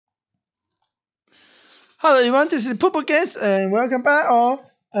Hello everyone, this is Pupugames and welcome back all.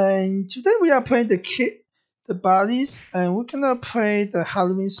 And today we are playing the bodies, and we're gonna play the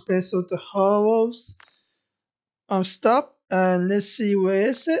Halloween special, the horrors stop. And let's see, where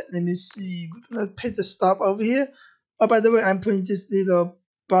is it? Let me see. We're gonna pick the stop over here. Oh, by the way, I'm putting this little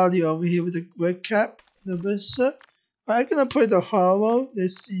body over here with the red cap and the red shirt. I'm gonna put the horror.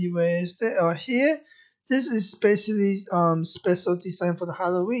 Let's see, where is it? Oh, here. This is basically special design for the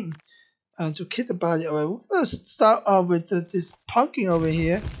Halloween. To keep the body away. We're gonna start off with this pumpkin over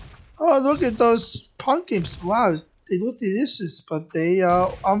here. Oh, look at those pumpkins! Wow, they look delicious, but they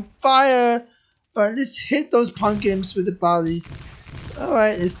are on fire. But let's hit those pumpkins with the bodies. All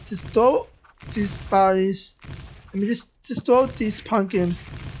right, let's just throw these bodies. I mean, just throw these pumpkins.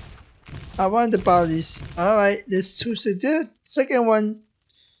 I want the bodies. All right, let's choose the second one.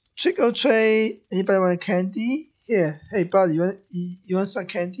 Trick or treat. Anybody want candy? Here, hey buddy, you want some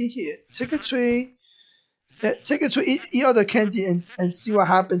candy? Here, take a tree. Yeah, take a tree, eat all the candy and see what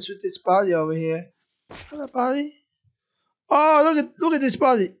happens with this body over here. Hello, body. Oh, look at this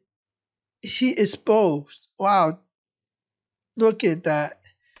body. He exposed. Wow. Look at that.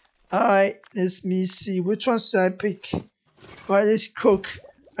 Alright, let me see. Which one should I pick? Alright, let's cook.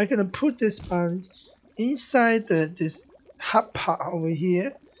 I'm gonna put this body inside this hot pot over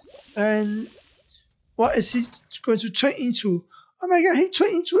here. And what is he going to turn into? Oh my god, he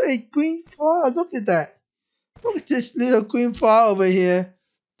turned into a green frog. Look at that. Look at this little green frog over here.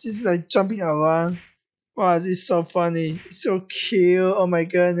 This is like jumping around. Wow, this is so funny. It's so cute. Oh my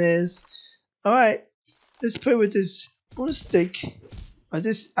goodness. Alright, let's play with this broomstick.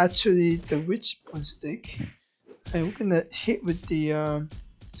 This is actually the witch broomstick. And we're gonna hit with the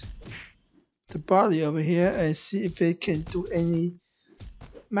body over here and see if it can do any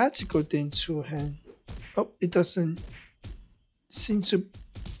magical thing to him. Oh, it doesn't seem to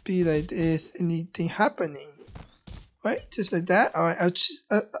be like there's anything happening. Right, just like that. Alright,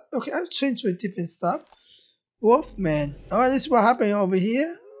 I'll change to a different stuff. Wolfman. Alright, this is what happened over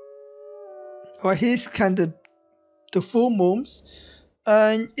here. Alright, here's kind of the full moons.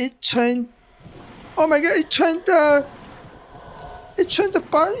 And it turned, oh my god, it turned the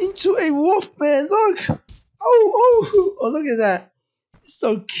body into a wolfman. Look! Oh, look at that. It's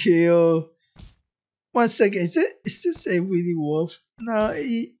so cute. 1 second, is this a really wolf? No,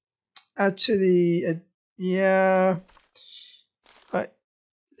 actually, yeah. Alright,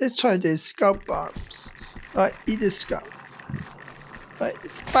 let's try the scalp bombs. Alright, eat the scalp. Alright,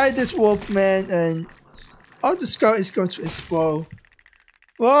 let's bite this wolf man, and all the scalp is going to explode.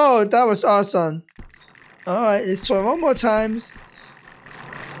 Whoa, that was awesome. Alright, let's try one more time.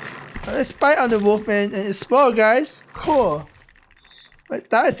 Let's bite on the wolf man and explode, guys. Cool. But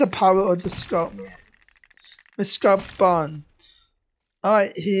that is the power of the scalp man. Scalp bond.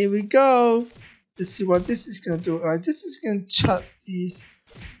 Alright, here we go. Let's see what this is gonna do. Alright, this is gonna chop these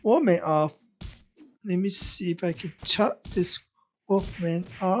wolfmen off. Let me see if I can chop this wolfman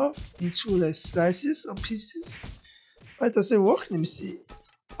off into like slices or pieces. Why does it work? Let me see.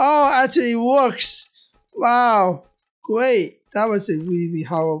 Oh, actually it works. Wow, great. That was a really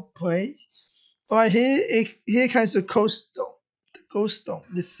hard play. Alright, here comes the ghost stone. The ghost stone.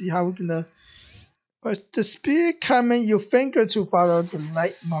 Let's see how we're gonna. The spirit command your finger to follow the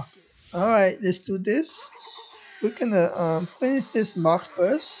light marker. Alright, let's do this. We're gonna finish this mark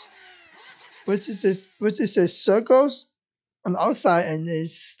first. Which is a circles on the outside and a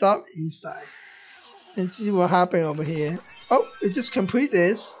stop inside. And see what happened over here. Oh, it just complete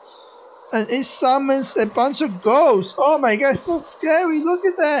this. And it summons a bunch of ghosts. Oh my god, so scary, look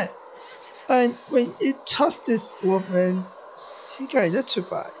at that. And when it touched this wolfman, he got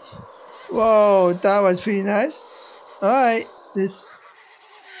electrified. Whoa, that was pretty nice. Alright, let's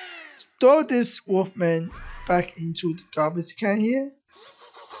throw this wolfman back into the garbage can here.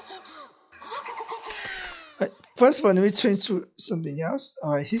 First of all, let me change to something else.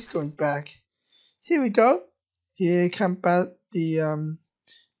 Alright, he's going back. Here we go. Here comes back the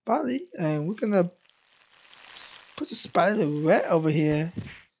body, and we're gonna put the spider right over here.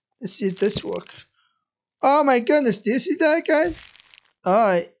 Let's see if this works. Oh my goodness, do you see that, guys?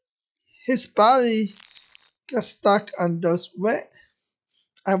 Alright. His body got stuck on those wet.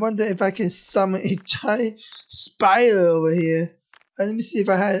 I wonder if I can summon a giant spider over here. Let me see if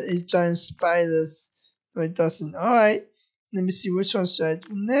I had a giant spider. No, it doesn't. Alright. Let me see which one should I do.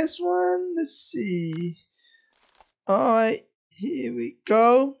 Next one. Let's see. Alright. Here we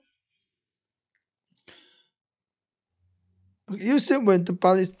go. Use it when the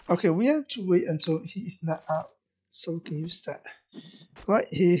body. Okay, we have to wait until he is not out, so we can use that. Right,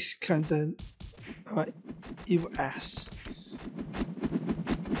 he's kinda alright, evil ass.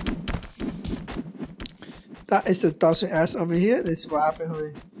 That is the 1000S over here. Let's see what happened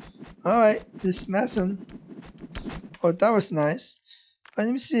here. Alright, let's smash him. Oh, that was nice. Let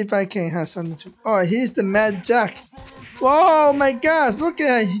me see if I can have something to. Alright, here's the Mad Jack. Whoa, my gosh, look at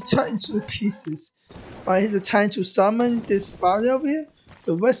that. He turned into pieces. Alright, he's trying to summon this body over here.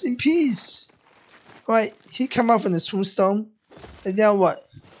 The rest in peace. Alright, he come out from the tombstone. And now what?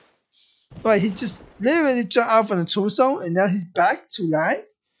 Alright, he just literally jumped out from the tombstone and now he's back to life.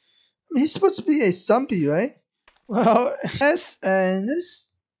 I mean, he's supposed to be a zombie, right? Well, yes, and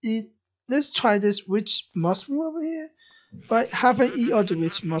let's try this witch mushroom over here. But haven't eat all the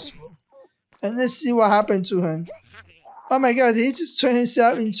witch mushroom. And let's see what happened to him. Oh my god, he just turned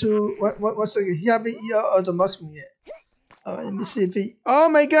himself into what's it? He haven't eaten all the mushroom yet. Alright, let me see if he. Oh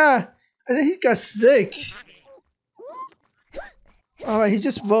my god! I think he got sick. Alright, he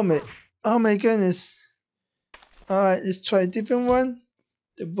just vomit. Oh my goodness. Alright, let's try a different one.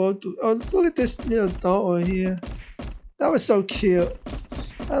 The voodoo. Oh, look at this little doll over here. That was so cute.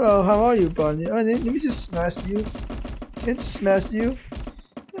 Hello, how are you, Bonnie? Oh, let me just smash you. Can I just smash you?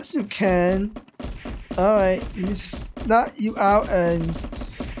 Yes, you can. Alright, let me just knock you out and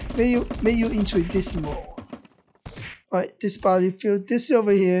make you into a dismal. Alright, this body field. This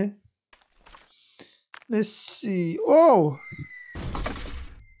over here. Let's see. Oh!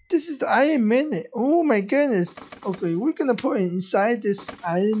 This is the Iron Man. Oh my goodness. Okay, we're gonna put it inside this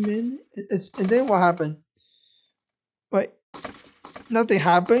Iron Man. And then what happened? Wait. Nothing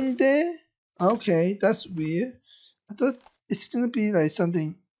happened there? Okay, that's weird. I thought it's gonna be like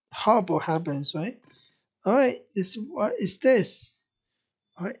something horrible happens, right? Alright, what is this?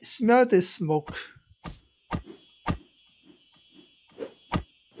 Alright, smell this smoke.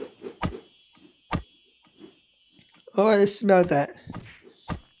 Alright, let's smell that.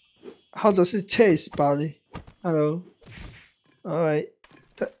 How does it taste, Barley? Hello. Alright.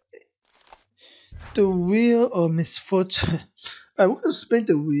 The wheel of misfortune. Alright, we're gonna spin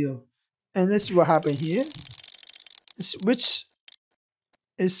the wheel. And let's see what happened here. Which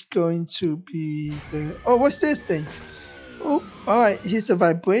is going to be the. Oh, what's this thing? Oh, alright, here's the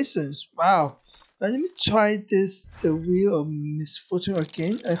vibrations. Wow. Let me try the wheel of misfortune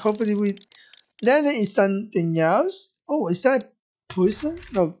again. And hopefully we land it in something else. Oh, is that poison?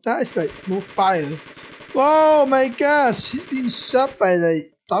 No, that is like more fire. Whoa, my gosh, she's being shot by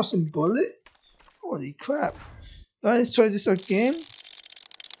like 1000 bullets. Holy crap. Alright, let's try this again.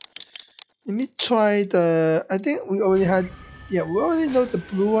 Let me try the. I think we already had. Yeah, we already know the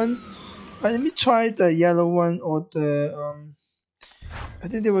blue one. But let me try the yellow one or the. I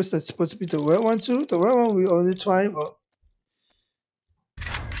think there was supposed to be the red one too. The red one we already tried. But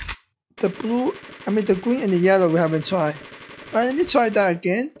the blue, the green and the yellow we haven't tried. Alright, let me try that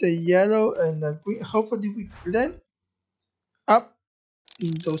again. The yellow and the green. Hopefully we blend up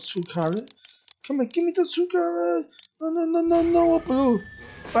in those two colors. Come on, give me those two colors. No, blue.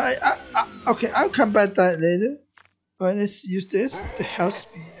 But okay, I'll come back that later. Alright, let's use this. The health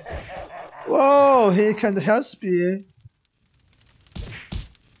spear. Whoa, here comes the health spear.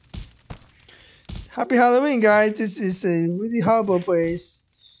 Happy Halloween, guys. This is a really horrible place.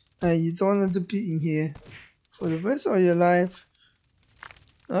 And you don't want to be in here for the rest of your life.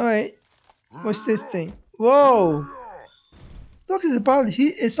 Alright. What's this thing? Whoa! Look at the body. He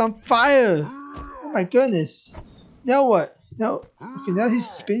is on fire. Oh my goodness. Now what? Now, okay, now he's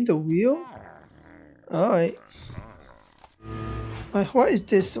spinning the wheel. Alright. What is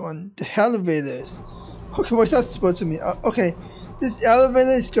this one? The elevators. Okay, what's that supposed to mean? Okay, this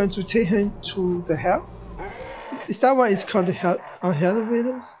elevator is going to take him to the hell? Is that why it's called the hell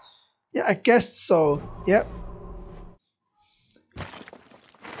elevators? Yeah, I guess so. Yep.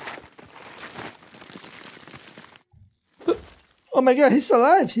 Oh my god, he's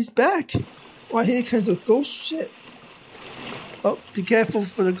alive. He's back. Why, here comes a ghost ship. Oh, be careful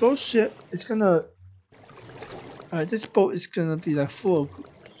for the ghost ship. It's gonna. This boat is gonna be like full of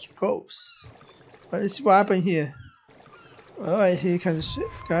ghosts. Alright, let's see what happened here. Alright, here comes the ship,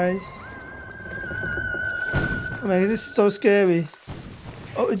 guys. Oh my god, this is so scary.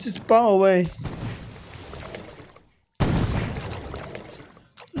 Oh, it just bounced away.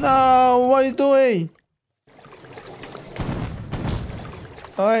 No, what are you doing?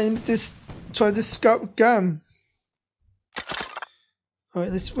 Alright, let me just try to scout gun.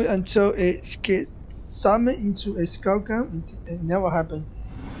 Alright, let's wait until it gets summoned into a scout gun. And now what happened?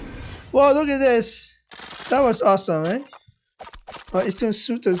 Whoa, look at this! That was awesome, right? Alright, it's gonna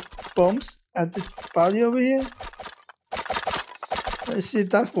shoot the bombs at this body over here. Let's see if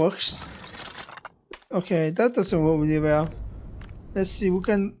that works. Okay, that doesn't work really well. Let's see, we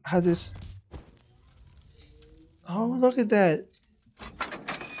can have this. Oh, look at that.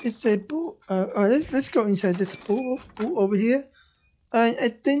 It's a let's go inside this pool over here. And I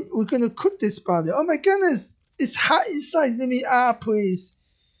think we're gonna cook this body. Oh my goodness, it's hot inside. Let me out, please.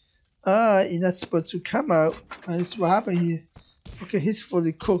 You're not supposed to come out. That's what happened here. Okay, he's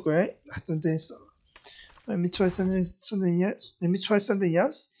fully cooked, right? I don't think so. Let me try something else. Let me try something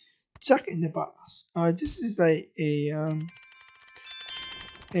else. Jack in the box. This is like a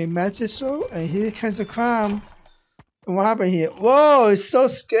magic show, and here comes the crumbs. And what happened here? Whoa, it's so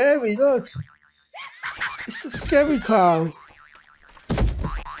scary. Look, it's a scary cow.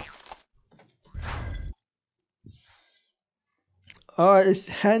 Alright, let's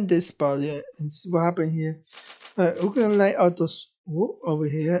hand this body and see what happened here. Alright, we're gonna light out those wood over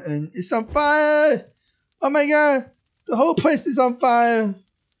here, and it's on fire! Oh my god! The whole place is on fire!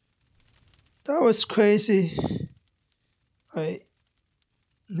 That was crazy. Alright,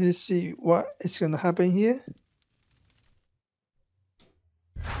 let's see what is gonna happen here.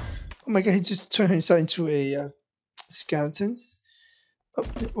 Oh my god, he just turned himself into a skeleton. Oh,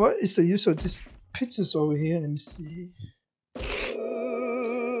 what is the use of these pictures over here? Let me see.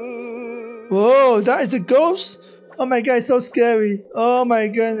 Whoa, that is a ghost? Oh my god, it's so scary. Oh my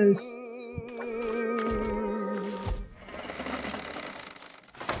goodness.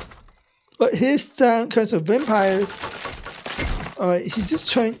 But here's down kinds of vampires. Alright, he's just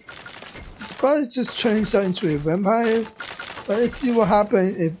trying. This body just turned himself into a vampire. But let's see what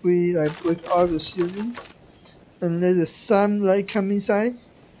happens if we like break all the ceilings and let the sunlight come inside.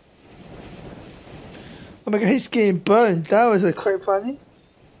 Oh my god, he's getting burned. That was quite funny.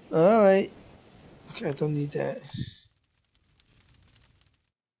 Alright. Okay, I don't need that.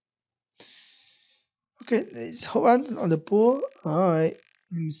 Okay, let's hold on the board. Alright.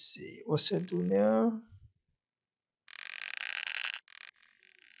 Let me see. What's I do now?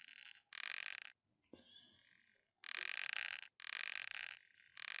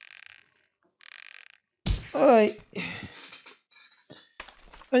 Alright.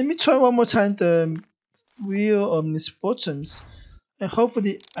 Let me try one more time the Wheel of Misfortunes. And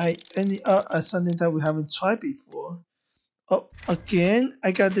hopefully I end up at something that we haven't tried before. Oh, again,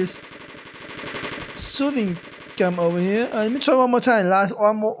 I got this soothing gum over here. Let me try one more time.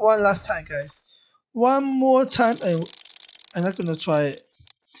 One last time, guys. One more time, and I'm not gonna try it.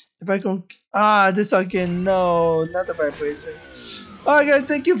 If I go, this again. No, not the vibrations. Alright, guys,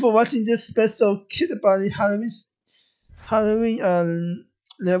 thank you for watching this special Kid Body Halloween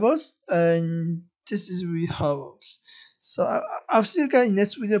levels, and this is really horrors. So I'll see you guys in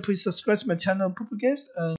next video. Please subscribe to my channel, Pupugames, and